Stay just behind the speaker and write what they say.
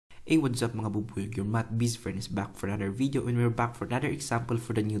Hey, what's up mga bubuyog? Your math biz friend is back for another video, and we're back for another example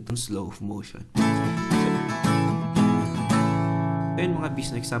for the Newton's law of motion. So yun mga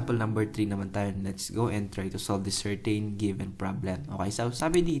biz, no, example number 3 naman tayo. Let's go and try to solve this certain given problem. Okay, so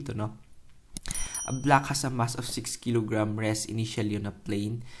sabi dito, no, a block has a mass of 6 kg rests initially on a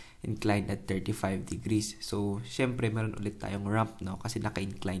plane inclined at 35 degrees. So, syempre, meron ulit tayong ramp, no? Kasi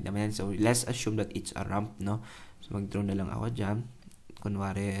naka-incline naman yan. So, let's assume that it's a ramp, no? So, mag-draw na lang ako dyan.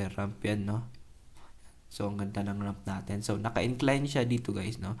 Kunwari, ramp yan, no? So, ang ganda ng ramp natin. So, naka-incline siya dito,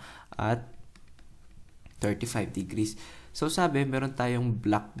 guys, no? At 35 degrees. So, sabi, meron tayong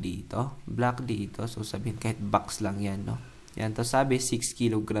block dito. Block dito. So, sabihin, kahit box lang yan, no? Yan. To sabi, 6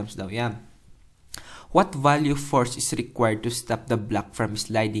 kilograms daw yan. What value force is required to stop the block from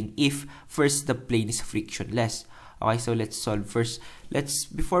sliding if first the plane is frictionless? Okay, so let's solve first.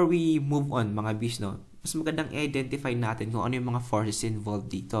 Before we move on, mga bis, no, mas magandang identify natin kung ano yung mga forces involved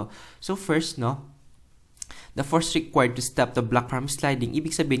dito. So first, no, the force required to stop the block from sliding.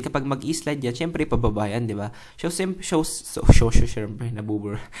 Ibig sabihin, kapag mag-i-slide yan, syempre, pababa yan, di ba? So, syempre,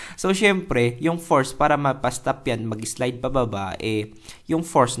 nabubur. So, syempre, yung force para mapastop yan, mag-slide pababa, yung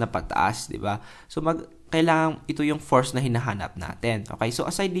force na pataas, di ba? So, kailangan ito yung force na hinahanap natin. Okay? So,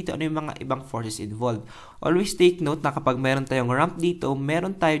 aside dito, ano yung mga ibang forces involved? Always take note na kapag meron tayong ramp dito,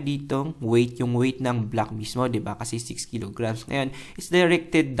 meron tayo ditong weight, yung weight ng block mismo, di ba? Kasi 6 kilograms. Ngayon, it's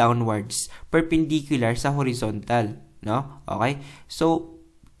directed downwards, perpendicular sa horizontal, no? Okay? So,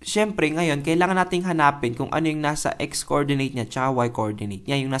 syempre, ngayon, kailangan nating hanapin kung ano yung nasa x-coordinate niya tsaka y-coordinate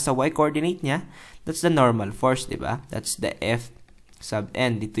niya. Yung nasa y-coordinate niya, that's the normal force, di ba? That's the F sub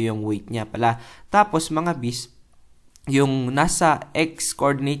n. Dito yung weight niya pala. Tapos, mga bis, yung nasa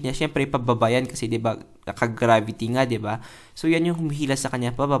x-coordinate niya, syempre, pababa yan kasi, di ba, naka-gravity nga, di ba? So, yan yung humihila sa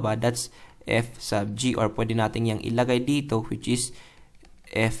kanya pababa. That's F sub g, or pwede natin yung ilagay dito, which is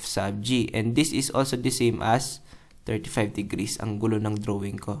F sub g. And this is also the same as 35 degrees. Ang gulo ng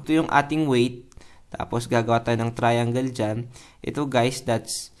drawing ko. Ito yung ating weight. Tapos, gagawa tayo ng triangle dyan. Ito, guys,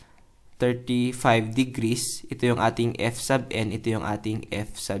 that's 35 degrees. Ito yung ating F sub n. Ito yung ating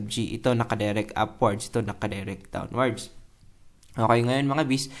F sub g. Ito nakadirect upwards. Ito nakadirect downwards. Okay, ngayon mga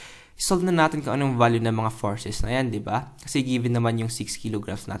bis, solve na natin kung anong value ng mga forces na yan, di ba? Kasi given naman yung 6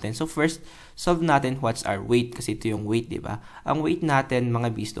 kilograms natin. So first, solve natin what's our weight. Kasi ito yung weight, di ba? Ang weight natin,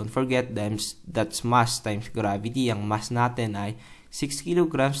 mga bis, don't forget that's mass times gravity. Ang mass natin ay 6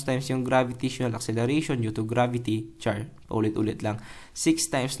 kilograms times yung gravitational acceleration due to gravity. Ulit-ulit lang.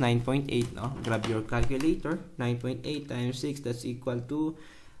 6 times 9.8, no? Grab your calculator. 9.8 times 6, that's equal to,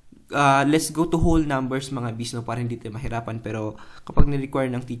 let's go to whole numbers, mga bis, no? Para hindi tayo mahirapan. Pero kapag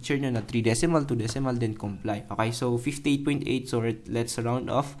ni-require ng teacher nyo na 3 decimal, 2 decimal, then comply. Okay, so 58.8, so let's round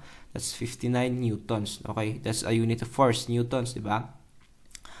off. That's 59 newtons. Okay, that's a unit of force, newtons, diba?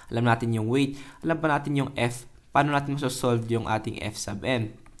 Alam natin yung weight. Alam pa natin yung F. Paano natin masosolve yung ating F sub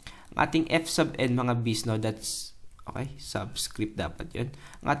n? Ang ating F sub n, mga bis, no, that's, okay, subscript dapat yun.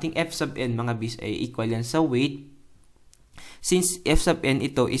 Ang ating F sub n, mga bis, ay equal yan sa weight. Since F sub n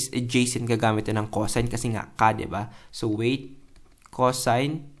ito is adjacent, gagamit ng cosine kasi nga ka, diba? So, weight,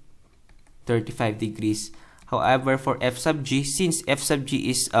 cosine, 35 degrees. However, for F sub g, since F sub g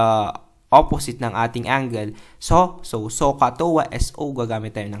is opposite ng ating angle, so katawa, SO,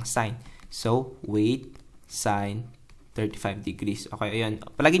 gagamit tayo ng sine. So, weight, sine, 35 degrees. Okay, ayun.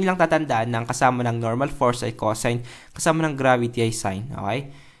 Palagi nilang tatandaan na kasama ng normal force ay cosine, kasama ng gravity ay sine.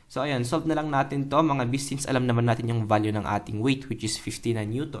 Okay? So, ayun. Solve na lang natin to, mga bis, since alam naman natin yung value ng ating weight, which is 59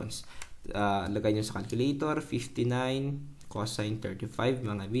 newtons. Lagay nyo sa calculator, 59 cosine 35,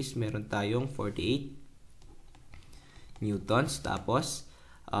 mga bis, meron tayong 48 newtons. Tapos,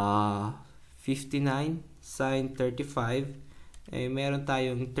 59 sine 35, meron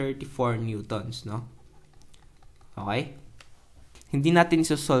tayong 34 newtons, no? Okay? Hindi natin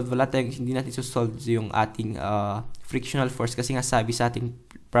isosolve yung ating frictional force kasi nga sabi sa ating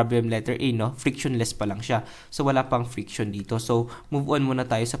problem letter A, no, frictionless pa lang siya. So, wala pang friction dito. So, move on muna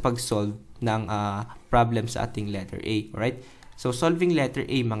tayo sa pag-solve ng problem sa ating letter A. Alright? So, solving letter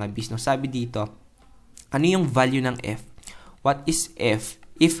A, mga bis, no, sabi dito, ano yung value ng F? What is F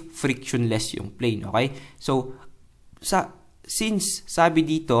if frictionless yung plane? Okay? So, since sabi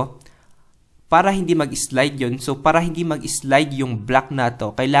dito, para hindi mag-slide yun, so para hindi mag-slide yung block na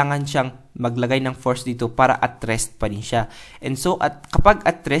to, kailangan siyang maglagay ng force dito para at rest pa rin siya. And so, kapag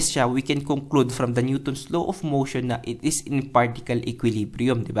at rest siya, we can conclude from the Newton's law of motion na it is in particle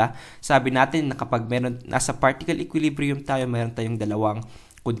equilibrium, di ba? Sabi natin na kapag nasa particle equilibrium tayo, meron tayong dalawang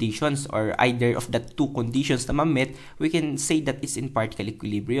conditions, or either of the two conditions na ma-met, we can say that it's in particle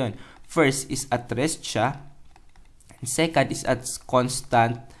equilibrium. First is at rest siya, and second is at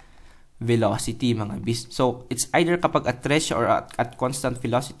constant velocity, mga bis. So, it's either kapag at rest siya or at constant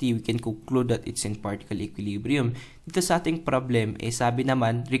velocity, we can conclude that it's in particle equilibrium. Dito sa ating problem, sabi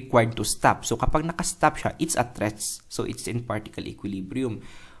naman, required to stop. So, kapag nakastop siya, it's at rest. So, it's in particle equilibrium.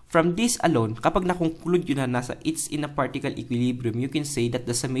 From this alone, kapag na-conclude yun na nasa it's in a particle equilibrium, you can say that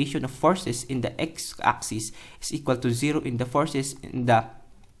the summation of forces in the x-axis is equal to 0 and the forces in the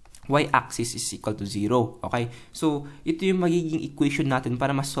y-axis is equal to 0. Okay? So, ito yung magiging equation natin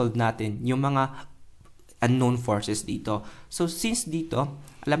para ma-solve natin yung mga unknown forces dito. So, since dito,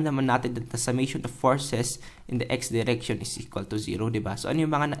 alam naman natin that the summation of forces in the x direction is equal to 0, diba? So, ano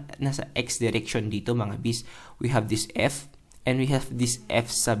yung mga nasa x direction dito, mga bis? We have this F and we have this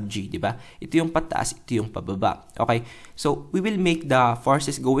F sub G, diba? Ito yung pataas, ito yung pababa. Okay? So, we will make the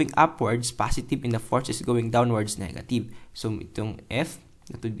forces going upwards positive and the forces going downwards negative. So, itong F,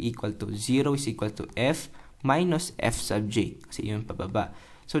 that would be equal to 0 is equal to F minus F sub J. Kasi yun pababa.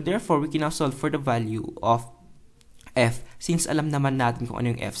 So, therefore, we can now solve for the value of F since alam naman natin kung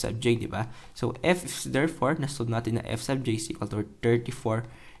ano yung F sub J, diba? So, F is therefore, nasolve natin na F sub J is equal to 34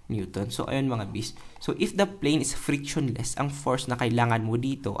 Newton. So, ayun mga bis. So, if the plane is frictionless, ang force na kailangan mo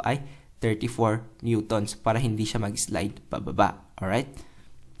dito ay 34 Newtons para hindi siya mag-slide pababa. Alright?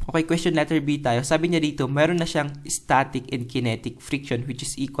 Okay, question letter B tayo. Sabi niya dito, mayroon na siyang static and kinetic friction which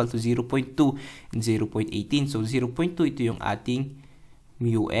is equal to 0.2 and 0.18. So, 0.2 ito yung ating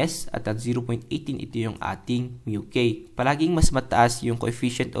μs at at 0.18 ito yung ating μk. Palaging mas mataas yung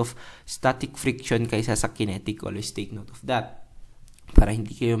coefficient of static friction kaysa sa kinetic. Always take note of that. Para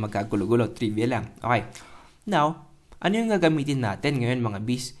hindi kayo magkagulo-gulo. Trivia lang. Okay. Now, ano yung gagamitin natin ngayon mga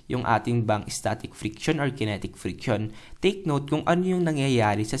bis? Yung ating bang static friction or kinetic friction? Take note kung ano yung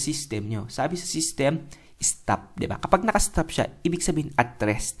nangyayari sa system nyo. Sabi sa system, stop, diba? Kapag nakastop siya, ibig sabihin at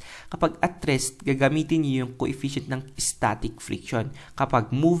rest. Kapag at rest, gagamitin nyo yung coefficient ng static friction.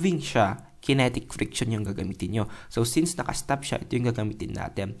 Kapag moving siya, kinetic friction yung gagamitin nyo. So, since nakastop siya, ito yung gagamitin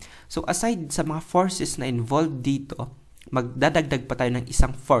natin. So, aside sa mga forces na involved dito, magdadagdag pa tayo ng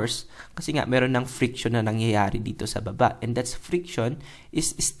isang force kasi nga meron ng friction na nangyayari dito sa baba, and that's friction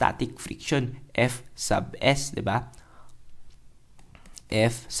is static friction, F sub S, diba?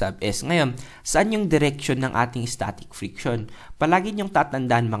 F sub S. Ngayon, saan yung direction ng ating static friction? Palagi niyong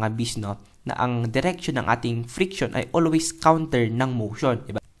tatandaan mga bis, no, na ang direction ng ating friction ay always counter ng motion,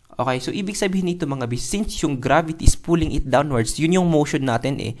 diba? Okay, so ibig sabihin nito mga bis, since yung gravity is pulling it downwards, yun yung motion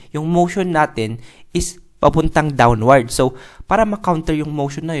natin Yung motion natin is papuntang downward. So, para ma-counter yung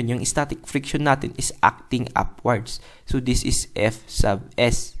motion na yun, yung static friction natin is acting upwards. So, this is F sub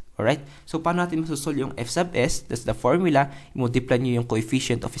S. Alright? So, paano natin masusol yung F sub S? That's the formula. I-multiply nyo yung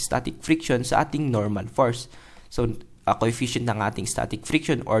coefficient of static friction sa ating normal force. So, coefficient ng ating static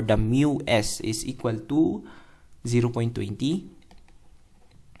friction or the mu S is equal to 0.20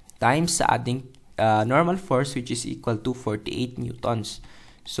 times sa ating normal force which is equal to 48 newtons.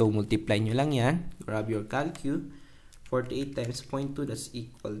 So, multiply nyo lang yan. Grab your calcu. 48 times 0.2, that's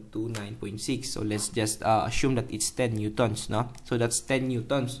equal to 9.6. So, let's just assume that it's 10 newtons, no? So, that's 10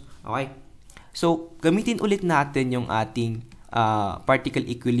 newtons. Okay? So, gamitin ulit natin yung ating particle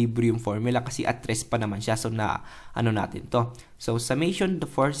equilibrium formula kasi at rest pa naman siya. So, ano natin to? So, summation the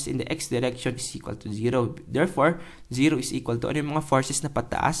forces in the x direction is equal to 0. Therefore, 0 is equal to ano yung mga forces na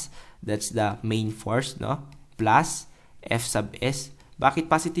pataas? That's the main force, no? Plus F sub S. Bakit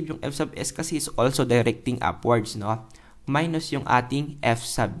positive yung F sub S? Kasi it's also directing upwards, no? Minus yung ating F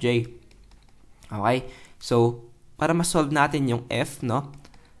sub J. Okay? So, para ma-solve natin yung F, no?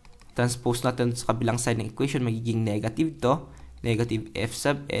 Transpose natin sa kabilang side ng equation, magiging negative to. Negative F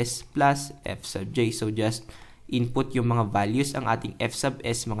sub S plus F sub J. So, just input yung mga values. Ang ating F sub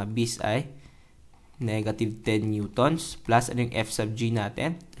S, mga bis, ay negative 10 newtons plus ano yung F sub G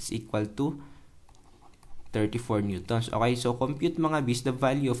natin? That's equal to 34 newtons. Okay, so compute mga bis, the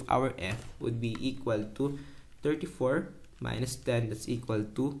value of our F would be equal to 34 minus 10, that's equal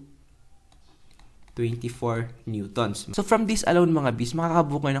to 24 newtons. So from this alone mga bis,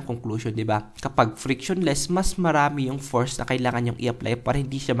 makakabuo kayo ng conclusion, di ba? Kapag frictionless, mas marami yung force na kailangan yung i-apply para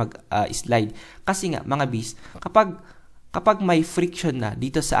hindi siya mag-slide. Kasi nga mga bis, kapag may friction na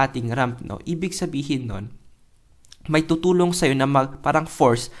dito sa ating ramp, no, ibig sabihin nun, may tutulong sa'yo na parang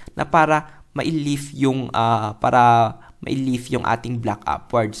force na para ma-lift yung ating block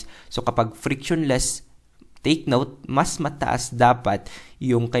upwards. So kapag frictionless, take note, mas mataas dapat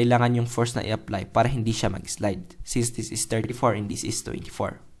yung kailangan yung force na i-apply para hindi siya mag-slide. Since this is 34 and this is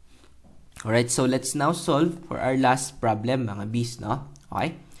 24. Alright, so let's now solve for our last problem mga bis, no?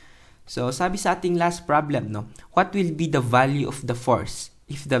 Okay? So sabi sa ating last problem, no? What will be the value of the force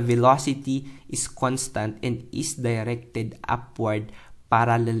if the velocity is constant and is directed upward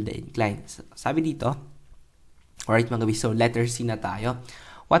parallel the incline. So, sabi dito, alright mga bis, so letter C na tayo.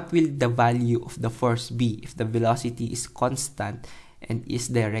 What will the value of the force be if the velocity is constant and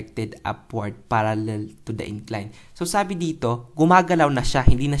is directed upward parallel to the incline? So sabi dito, gumagalaw na siya,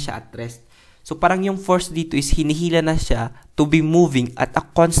 hindi na siya at rest. So parang yung force dito is hinihila na siya to be moving at a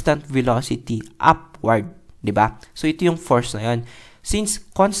constant velocity upward, 'di ba? So ito yung force na 'yon. Since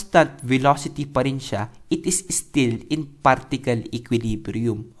constant velocity pa rin siya, it is still in particle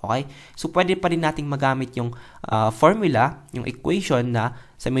equilibrium. Okay? So, pwede pa rin nating magamit yung formula, yung equation na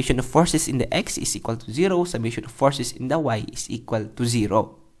summation of forces in the x is equal to 0, summation of forces in the y is equal to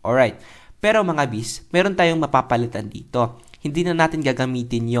 0. Alright. Pero mga bis, meron tayong mapapalitan dito. Hindi na natin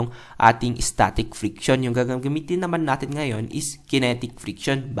gagamitin yung ating static friction. Yung gagamitin naman natin ngayon is kinetic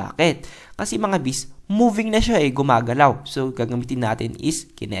friction. Bakit? Kasi mga bis, moving na siya gumagalaw. So, gagamitin natin is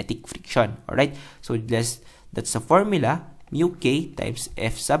kinetic friction. Alright? So, that's the formula. Mu k times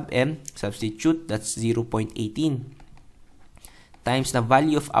F sub m. Substitute, that's 0.18. Times the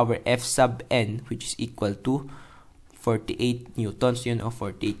value of our F sub n, which is equal to 48 newtons. Yun,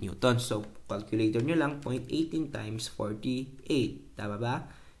 48 newtons. So, calculator nyo lang, 0.18 times 48. Tama ba?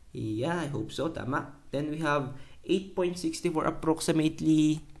 Yeah, I hope so. Tama. Then we have 8.64,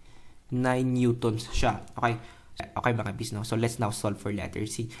 approximately 9 newtons siya. Okay. Okay mga bis, no? So, let's now solve for letter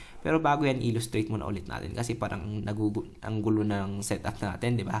C. Pero bago yan, illustrate muna ulit natin kasi parang ang gulo ng setup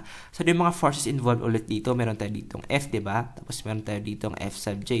natin, di ba? So, yung mga forces involved ulit dito, meron tayo ditong F, di ba? Tapos meron tayo ditong F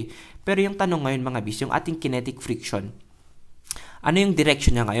sub J. Pero yung tanong ngayon mga bis, yung ating kinetic friction, ano yung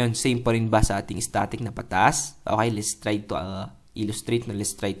direction niya ngayon? Same pa rin ba sa ating static na pataas? Okay, let's try to illustrate na,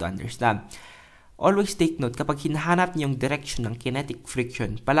 let's try to understand. Always take note, kapag hinahanap niyo yung direction ng kinetic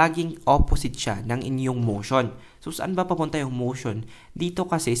friction, palaging opposite siya ng inyong motion. So, saan ba papunta yung motion? Dito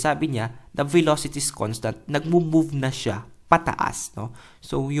kasi, sabi niya, the velocity is constant. Nag-move na siya pataas, no?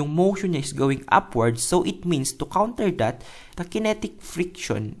 So, yung motion niya is going upwards. So, it means to counter that, the kinetic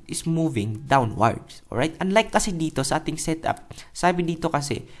friction is moving downwards. Alright? Unlike kasi dito sa ating setup, sabi dito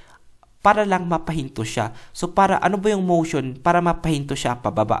kasi, para lang mapahinto siya. So, para ano ba yung motion? Para mapahinto siya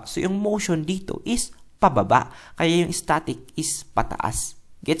pababa. So, yung motion dito is pababa. Kaya yung static is pataas.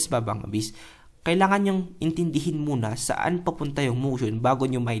 Gets ba bang abis? Kailangan yung intindihin muna saan papunta yung motion bago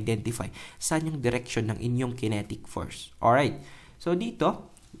nyo ma-identify saan yung direction ng inyong kinetic force. Alright. So,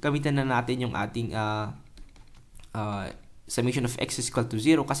 dito, gamitan na natin yung ating summation of x is equal to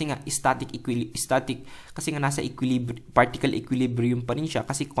 0 kasi nga static kasi nga nasa particle equilibrium pa rin siya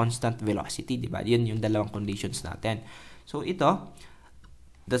kasi constant velocity, di ba? Yun yung dalawang conditions natin. So, ito,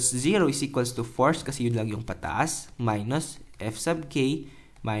 that's 0 is equals to force kasi yun lang yung pataas minus f sub k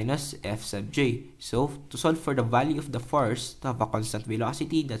minus f sub j. So, to solve for the value of the force to have a constant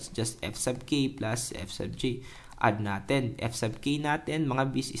velocity, that's just f sub k plus f sub j. Add natin. F sub k natin,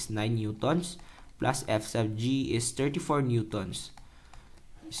 mga bis, is 9 newtons plus f sub g is 34 newtons.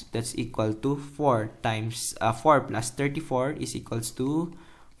 That's equal to 4 times 4 plus 34 is equals to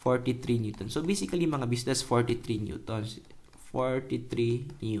 43 newtons. So, basically, mga bis, that's 43 newtons.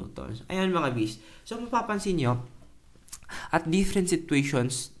 43 newtons. Ayan, mga bis. So, mapapansin nyo, at different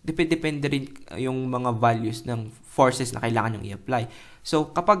situations, depende rin yung mga values ng forces na kailangan yung i-apply.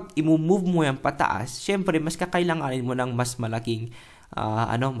 So, kapag i-move mo yan pataas, syempre, mas kakailanganin mo ng mas malaking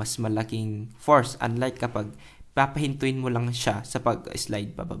force. Unlike kapag papahintuin mo lang siya sa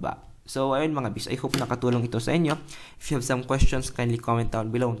pag-slide pababa. So, ayun mga bis, I hope nakatulong ito sa inyo. If you have some questions, kindly comment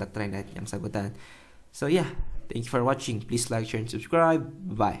down below. Tatry natin yung sagutan. So, yeah. Thank you for watching. Please like, share, and subscribe.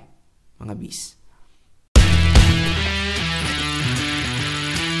 Bye, mga bis.